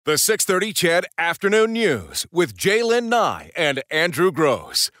The 6:30 CHED Afternoon News with Jaylen Nye and Andrew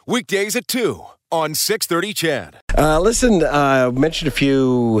Gross. Weekdays at 2 on 6:30 CHED. Listen, I mentioned a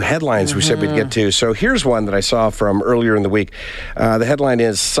few headlines we said we'd get to. So here's one that I saw from earlier in the week. The headline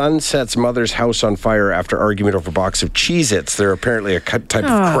is, Son Sets Mother's House on Fire After Argument Over Box of Cheez-Its. They're apparently a type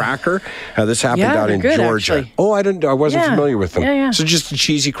of cracker. This happened down in good, Georgia. Actually. Oh, I wasn't familiar with them. Yeah. So just a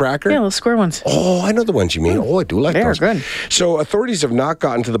cheesy cracker? Yeah, little square ones. Oh, I know the ones you mean. Oh, I do like those. They're good. So authorities have not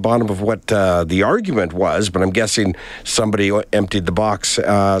gotten to the bottom of what the argument was, but I'm guessing somebody emptied the box.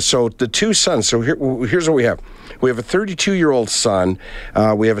 So the two sons, so here's what we have. We have a 32-year-old son,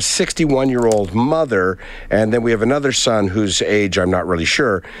 we have a 61-year-old mother, and then we have another son whose age I'm not really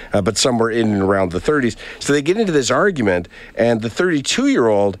sure, but somewhere in and around the 30s. So they get into this argument, and the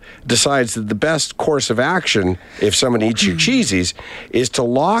 32-year-old decides that the best course of action, if someone eats your cheesies, is to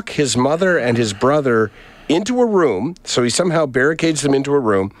lock his mother and his brother into a room. So he somehow barricades them into a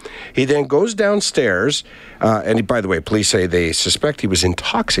room. He then goes downstairs, and by the way, police say they suspect he was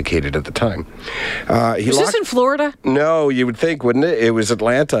intoxicated at the time. Was this in Florida? No, you would think, wouldn't it? It was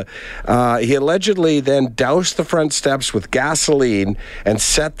Atlanta. He allegedly then doused the front steps with gasoline and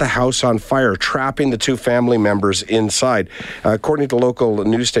set the house on fire, trapping the two family members inside. According to local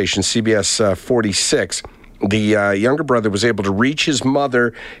news station CBS 46, the younger brother was able to reach his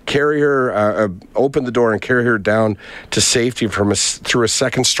mother, carry her, open the door and carry her down to safety through a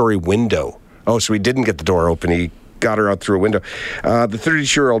second-story window. Oh, so he didn't get the door open. He got her out through a window. The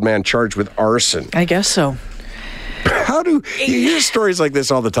 32-year-old man charged with arson. I guess so. You hear stories like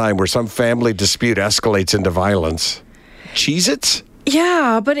this all the time where some family dispute escalates into violence. Cheez-Its?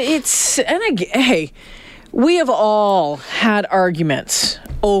 Yeah, but hey, we have all had arguments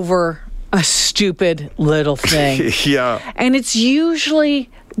over a stupid little thing. Yeah. And it's usually,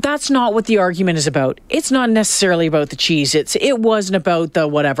 that's not what the argument is about. It's not necessarily about the Cheez-Its. It wasn't about the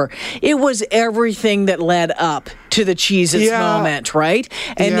whatever. It was everything that led up to the Cheez-Its moment, right?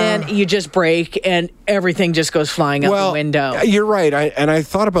 And then you just break and everything just goes flying out the window. You're right. I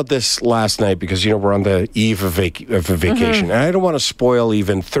thought about this last night because, we're on the eve of a vacation. And I don't want to spoil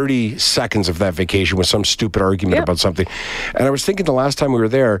even 30 seconds of that vacation with some stupid argument about something. And I was thinking the last time we were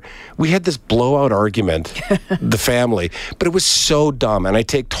there, we had this blowout argument, the family, but it was so dumb. And I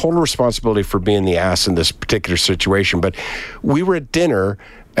take total responsibility for being the ass in this particular situation. But we were at dinner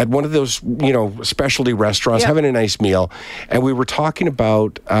at one of those, specialty restaurants, having a nice meal, and we were talking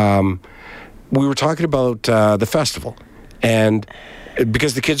about the festival, and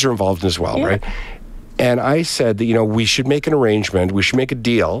because the kids are involved as well, right? And I said that we should make an arrangement, we should make a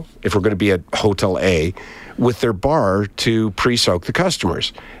deal if we're going to be at Hotel A with their bar to pre-soak the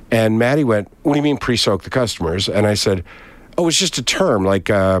customers. And Maddie went, "What do you mean pre-soak the customers?" And I said, "Oh, it's just a term. Like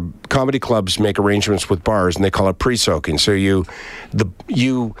comedy clubs make arrangements with bars, and they call it pre-soaking. So you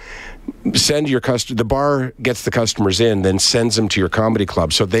send your the bar gets the customers in, then sends them to your comedy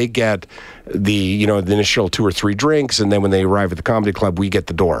club. So they get the the initial 2 or 3 drinks, and then when they arrive at the comedy club, we get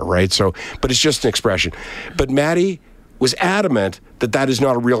the door, right? So, but it's just an expression. But Maddie was adamant that is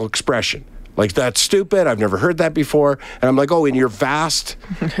not a real expression. Like, that's stupid. I've never heard that before. And I'm like, oh, in your vast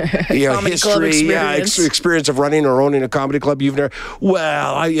history, experience of running or owning a comedy club, you've never,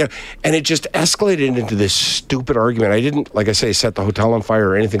 and it just escalated into this stupid argument. I didn't, like I say, set the hotel on fire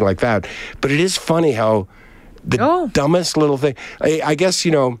or anything like that. But it is funny how the dumbest little thing, I guess,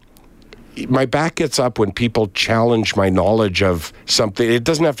 my back gets up when people challenge my knowledge of something. It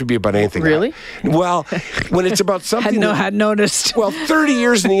doesn't have to be about anything. Really? Well, when it's about something... had noticed. Well, 30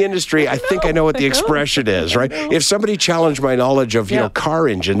 years in the industry, I think I know what the expression is, right? If somebody challenged my knowledge of, car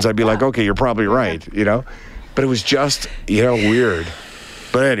engines, I'd be like, okay, you're probably right, But it was just, weird.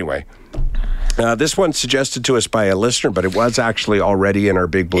 But anyway... this one's suggested to us by a listener, but it was actually already in our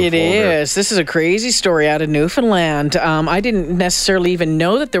Big Blue folder. It is. This is a crazy story out of Newfoundland. I didn't necessarily even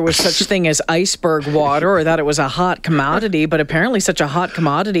know that there was such thing as iceberg water or that it was a hot commodity, but apparently such a hot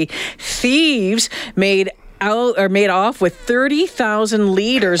commodity. Thieves made off with 30,000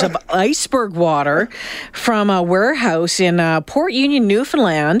 liters of iceberg water from a warehouse in Port Union,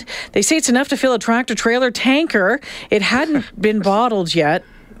 Newfoundland. They say it's enough to fill a tractor-trailer tanker. It hadn't been bottled yet.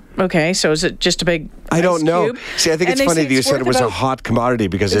 Okay, so is it just a big I don't know. cube? See, I think it's funny that you said it was a hot commodity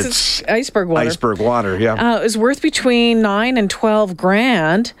because it's iceberg water. Iceberg water, yeah. It was worth between $9,000 and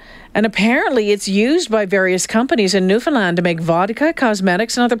 $12,000, and apparently it's used by various companies in Newfoundland to make vodka,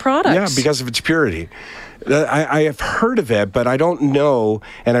 cosmetics, and other products. Yeah, because of its purity. I have heard of it, but I don't know.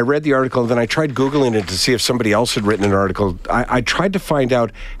 And I read the article, and then I tried Googling it to see if somebody else had written an article. I tried to find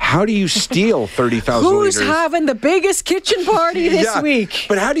out, how do you steal 30,000 liters? Who's having the biggest kitchen party this week?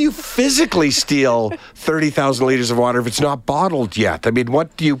 But how do you physically steal 30,000 liters of water if it's not bottled yet? I mean,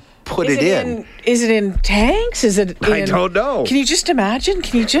 what do you put it in? Is it in tanks? Is it in... I don't know. Can you just imagine?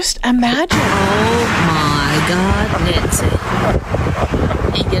 Oh, my God, Nancy.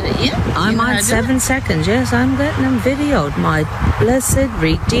 You get it in? I'm on 7 seconds. Yes, I'm getting them videoed. My blessed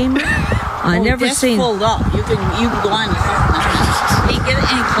Redeemer. I never seen. Pulled up. You can go on your phone. Can you get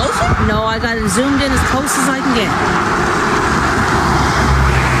it any closer? No, I got it zoomed in as close as I can get.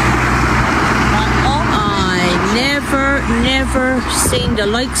 Never seen the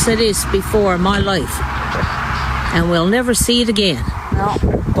likes of this before in my life. And we'll never see it again. No,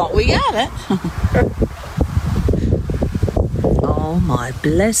 but we got it. Oh, my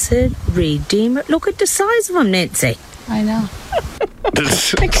blessed Redeemer. Look at the size of them, Nancy. I know.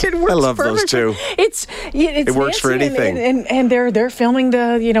 I love those two. It works for anything. And they're filming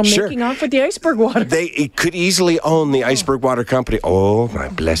the making off with the iceberg water. They could easily own the iceberg water company. Oh, my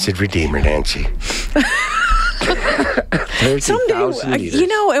blessed Redeemer, Nancy.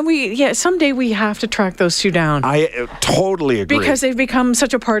 Someday we have to track those two down. I totally agree. Because they've become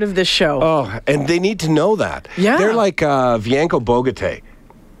such a part of this show. Oh, and they need to know that. Yeah. They're like Vianco Bogate.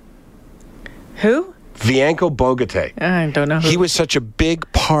 Who? Vianco Bogate. I don't know who. He was such a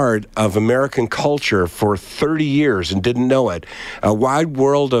big part of American culture for 30 years and didn't know it. A Wide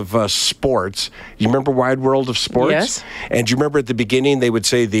World of Sports. You remember Wide World of Sports? Yes. And do you remember at the beginning they would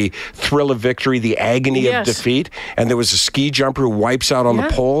say the thrill of victory, the agony of defeat? And there was a ski jumper who wipes out on the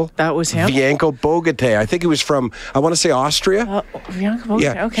pole. That was him? Vianco Bogate. I think he was from, I want to say Austria. Vianco Bogate,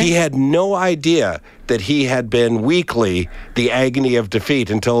 yeah. okay. He had no idea that he had been weekly the agony of defeat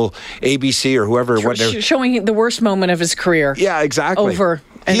until ABC or whoever. Showing the worst moment of his career. Yeah, exactly.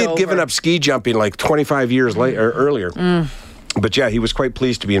 He had given up ski jumping like 25 years earlier. But yeah, he was quite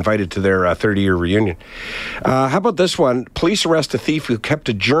pleased to be invited to their 30-year reunion. How about this one? Police arrest a thief who kept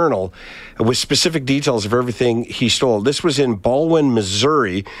a journal with specific details of everything he stole. This was in Baldwin,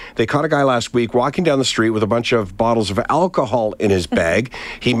 Missouri. They caught a guy last week walking down the street with a bunch of bottles of alcohol in his bag.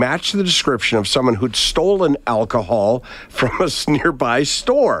 He matched the description of someone who'd stolen alcohol from a nearby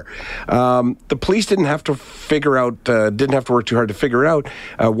store. The police didn't have to work too hard to figure out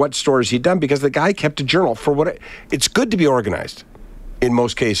what stores he'd done, because the guy kept a journal for it's good to be organized in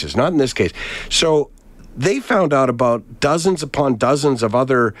most cases, not in this case. So they found out about dozens upon dozens of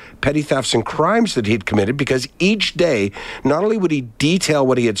other petty thefts and crimes that he'd committed, because each day, not only would he detail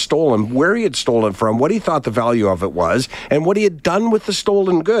what he had stolen, where he had stolen from, what he thought the value of it was, and what he had done with the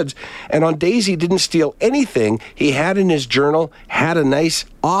stolen goods. And on days he didn't steal anything, he had in his journal, had a nice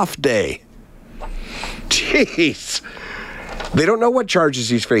off day. Jeez. They don't know what charges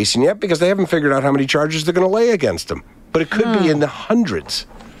he's facing yet, because they haven't figured out how many charges they're going to lay against him. But it could be in the hundreds.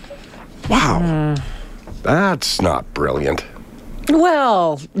 Wow. That's not brilliant.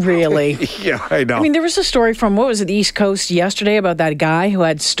 Well, really. Yeah, I know. I mean, there was a story from, the East Coast yesterday about that guy who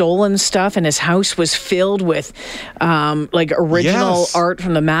had stolen stuff, and his house was filled with original art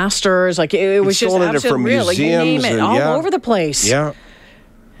from the masters. Like, it was just absolutely real. Like, you name it, all over the place. Yeah.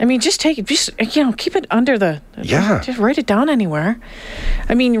 I mean, just keep it under the... Just write it down anywhere.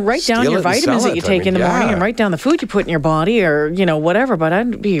 I mean, write down your vitamins that you take in the morning, and write down the food you put in your body, or, whatever. But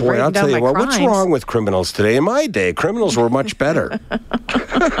I'd be writing down my crimes. What's wrong with criminals today? In my day, criminals were much better.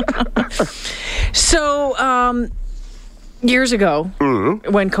 So, years ago,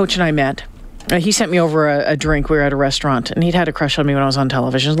 when Coach and I met, he sent me over a drink. We were at a restaurant, and he'd had a crush on me when I was on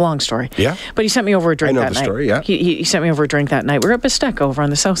television. It's a long story. Yeah. But he sent me over a drink that night. I know the story, yeah. He sent me over a drink that night. We were at Bistec over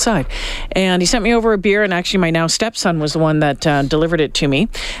on the south side. And he sent me over a beer, and actually my now stepson was the one that delivered it to me.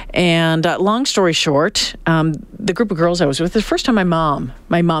 And long story short, the group of girls I was with, the first time my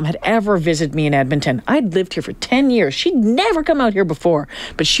mom had ever visited me in Edmonton. I'd lived here for 10 years. She'd never come out here before,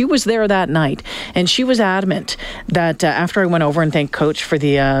 but she was there that night. And she was adamant that after I went over and thanked Coach for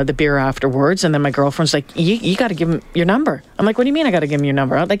the beer afterwards, and then my girlfriend's like, you got to give him your number. I'm like, what do you mean I got to give him your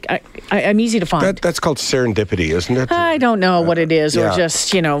number? I'm easy to find. That's called serendipity, isn't it? I don't know what it is, or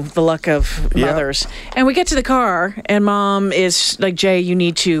just, the luck of mothers. And we get to the car, and Mom is like, Jay, you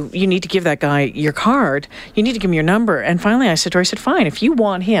need to give that guy your card. You need to give him your number. And finally I said to her, fine, if you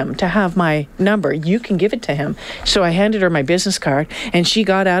want him to have my number, you can give it to him. So I handed her my business card, and she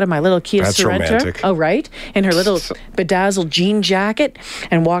got out of my little Kia Sorento. Romantic. Oh, right? In her little bedazzled jean jacket,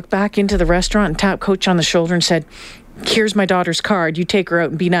 and walked back into the restaurant and tapped Coach on the shoulder and said, here's my daughter's card. You take her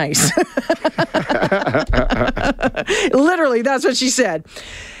out and be nice. Literally, that's what she said.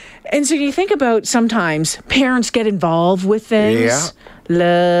 And so you think about sometimes parents get involved with things,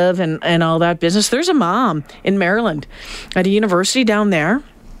 love and all that business. There's a mom in Maryland at a university down there.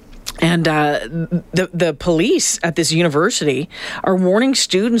 And the police at this university are warning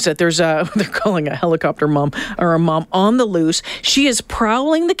students that they're calling a helicopter mom or a mom on the loose. She is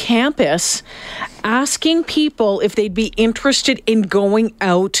prowling the campus, asking people if they'd be interested in going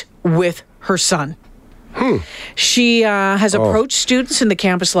out with her son. She has approached students in the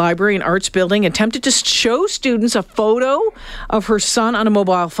campus library and arts building, attempted to show students a photo of her son on a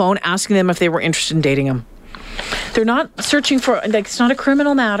mobile phone, asking them if they were interested in dating him. They're not searching for, like, it's not a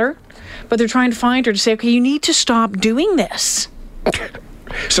criminal matter, but they're trying to find her to say, okay, you need to stop doing this.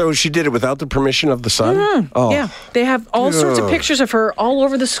 So she did it without the permission of the son? Oh. Yeah. They have all sorts of pictures of her all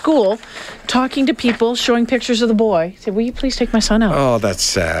over the school, talking to people, showing pictures of the boy. Say, will you please take my son out? Oh, that's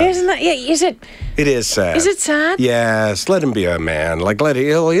sad. Isn't that, yeah, is it? It is sad. Is it sad? Yes, let him be a man. Like,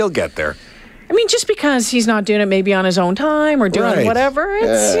 he'll get there. I mean, just because he's not doing it maybe on his own time or doing whatever.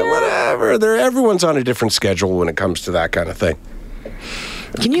 It's, whatever. Everyone's on a different schedule when it comes to that kind of thing.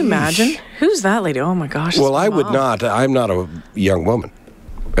 Can you imagine? Who's that lady? Oh, my gosh. Well, I would not. I'm not a young woman,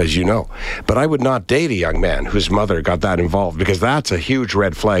 as you know. But I would not date a young man whose mother got that involved, because that's a huge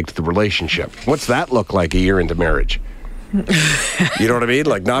red flag to the relationship. What's that look like a year into marriage? You know what I mean?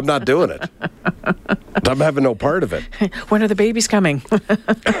 Like, no, I'm not doing it. I'm having no part of it. When are the babies coming?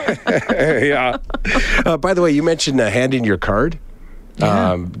 Yeah. By the way, you mentioned handing your card.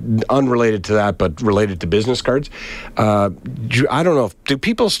 Yeah. Unrelated to that, but related to business cards. I don't know. Do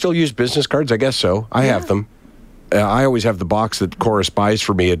people still use business cards? I guess so. I have them. I always have the box that Chorus buys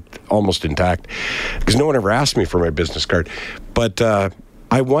for me almost intact, because no one ever asked me for my business card. But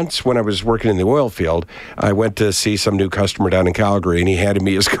I once, when I was working in the oil field, I went to see some new customer down in Calgary, and he handed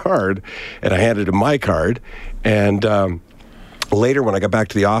me his card, and I handed him my card. And later, when I got back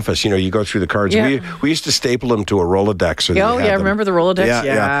to the office, you go through the cards. Yeah. We used to staple them to a Rolodex. So I remember the Rolodex.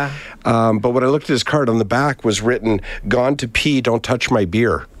 Yeah. But when I looked at his card, on the back was written, "Gone to pee, don't touch my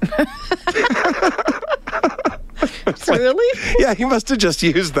beer." Really? Yeah, he must have just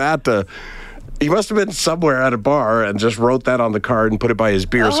used that to... He must have been somewhere at a bar and just wrote that on the card and put it by his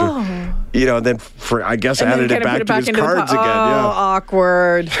beer. So, and then added it back to his cards again. Yeah.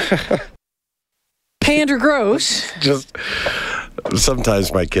 Awkward. Hey, Andrew Gross. Just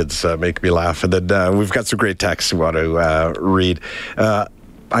sometimes my kids make me laugh, and then we've got some great texts we want to read.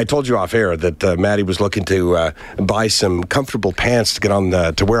 I told you off air that Maddie was looking to buy some comfortable pants to get on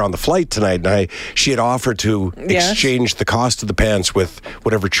to wear on the flight tonight, and she had offered to exchange the cost of the pants with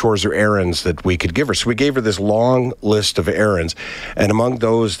whatever chores or errands that we could give her. So we gave her this long list of errands, and among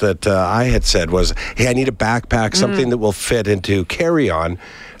those that I had said was, "Hey, I need a backpack, something that will fit into carry-on,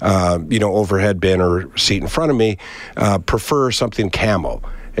 overhead bin or seat in front of me. Prefer something camo."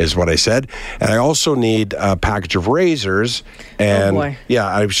 Is what I said. And I also need a package of razors. And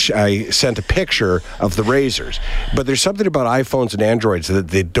I sent a picture of the razors. But there's something about iPhones and Androids that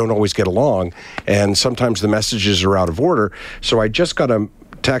they don't always get along. And sometimes the messages are out of order. So I just got a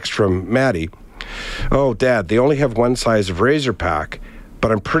text from Maddie. "Oh, Dad, they only have one size of razor pack,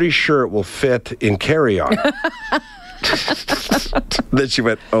 but I'm pretty sure it will fit in carry-on." Then she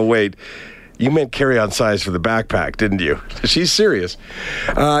went, "Oh, wait. You meant carry-on size for the backpack, didn't you?" She's serious.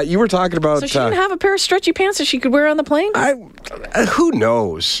 You were talking about... So she didn't have a pair of stretchy pants that she could wear on the plane? Who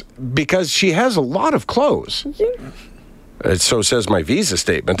knows? Because she has a lot of clothes. So says my visa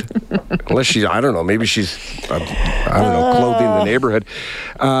statement. Unless she's, I don't know, maybe she's, clothing the neighborhood.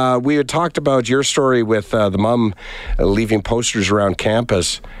 We had talked about your story with the mom leaving posters around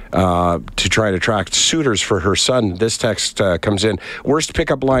campus to try to attract suitors for her son. This text comes in. "Worst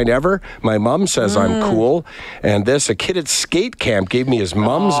pickup line ever. My mom says I'm cool. And a kid at skate camp gave me his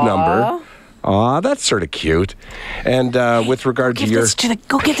mom's number." Aw, that's sort of cute. And with regard to your...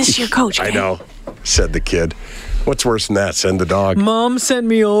 Go give this to your coach. I know, said the kid. What's worse than that? Send the dog. "Mom sent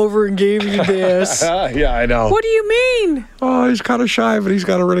me over and gave me this." Yeah, I know. What do you mean? Oh, he's kind of shy, but he's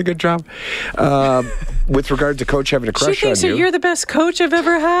got a really good job. With regard to Coach having a crush on you... She thinks that you're the best coach I've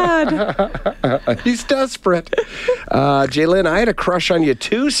ever had. He's desperate. Jaylin, I had a crush on you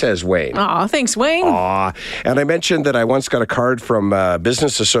too, says Wayne. Aw, thanks, Wayne. Aw. And I mentioned that I once got a card from a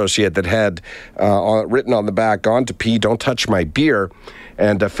business associate that had written on the back, "Gone to pee, don't touch my beer."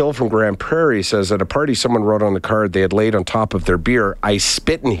 And Phil from Grand Prairie says, at a party, someone wrote on the card they had laid on top of their beer, "I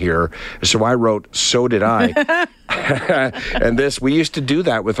spit in here." So I wrote, "So did I." And we used to do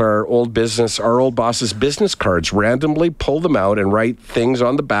that with our old boss's business cards, randomly pull them out and write things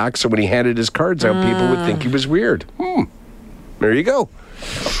on the back. So when he handed his cards out, people would think he was weird. There you go.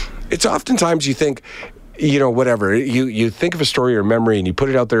 It's oftentimes you think, whatever. You think of a story or memory and you put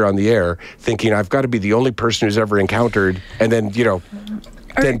it out there on the air thinking, I've got to be the only person who's ever encountered. And then,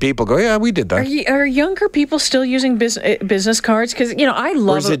 10 people go, yeah, we did that. Are younger people still using business cards? Because, I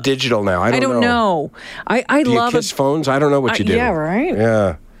love... Or is it digital now? I don't know. I do love... you kiss phones? I don't know what you do. Yeah, right?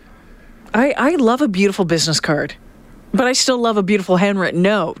 Yeah. I love a beautiful business card. But I still love a beautiful handwritten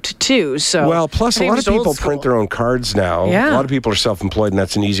note, too. So, well, plus a lot of people print their own cards now. Yeah. A lot of people are self-employed, and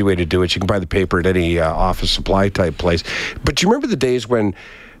that's an easy way to do it. You can buy the paper at any office supply type place. But do you remember the days when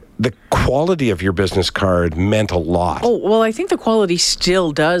the quality of your business card meant a lot? Oh, well, I think the quality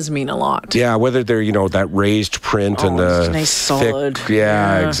still does mean a lot. Yeah, whether they're, that raised print and the nice, thick, solid.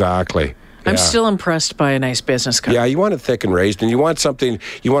 Yeah, exactly. I'm still impressed by a nice business card. Yeah, you want it thick and raised, and you want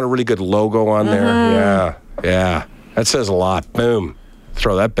a really good logo on there. Yeah. That says a lot. Boom.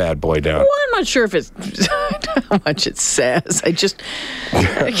 Throw that bad boy down. Well, I'm not sure if it's how much it says. I just...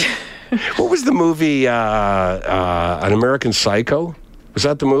 What was the movie, An American Psycho? Was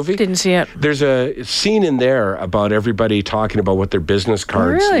that the movie? Didn't see it. There's a scene in there about everybody talking about what their business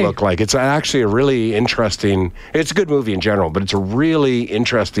cards look like. It's actually a really interesting... It's a good movie in general, but it's a really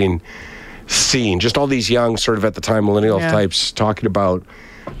interesting scene. Just all these young, sort of at the time, millennial types talking about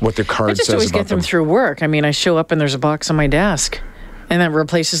what their card says about them. I just always get them through work. I mean, I show up and there's a box on my desk. And that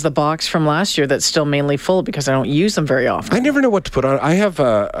replaces the box from last year that's still mainly full because I don't use them very often. I never know what to put on. I have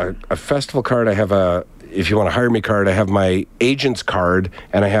a festival card. I have a, if you want to hire me card. I have my agent's card,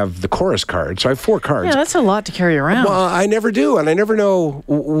 and I have the chorus card. So I have 4 cards. Yeah, that's a lot to carry around. Well, I never do, and I never know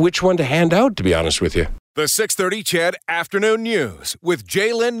which one to hand out, to be honest with you. The 6:30 CHED Afternoon News with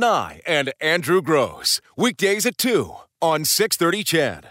Jaylen Nye and Andrew Gross. Weekdays at 2 on 6:30 CHED.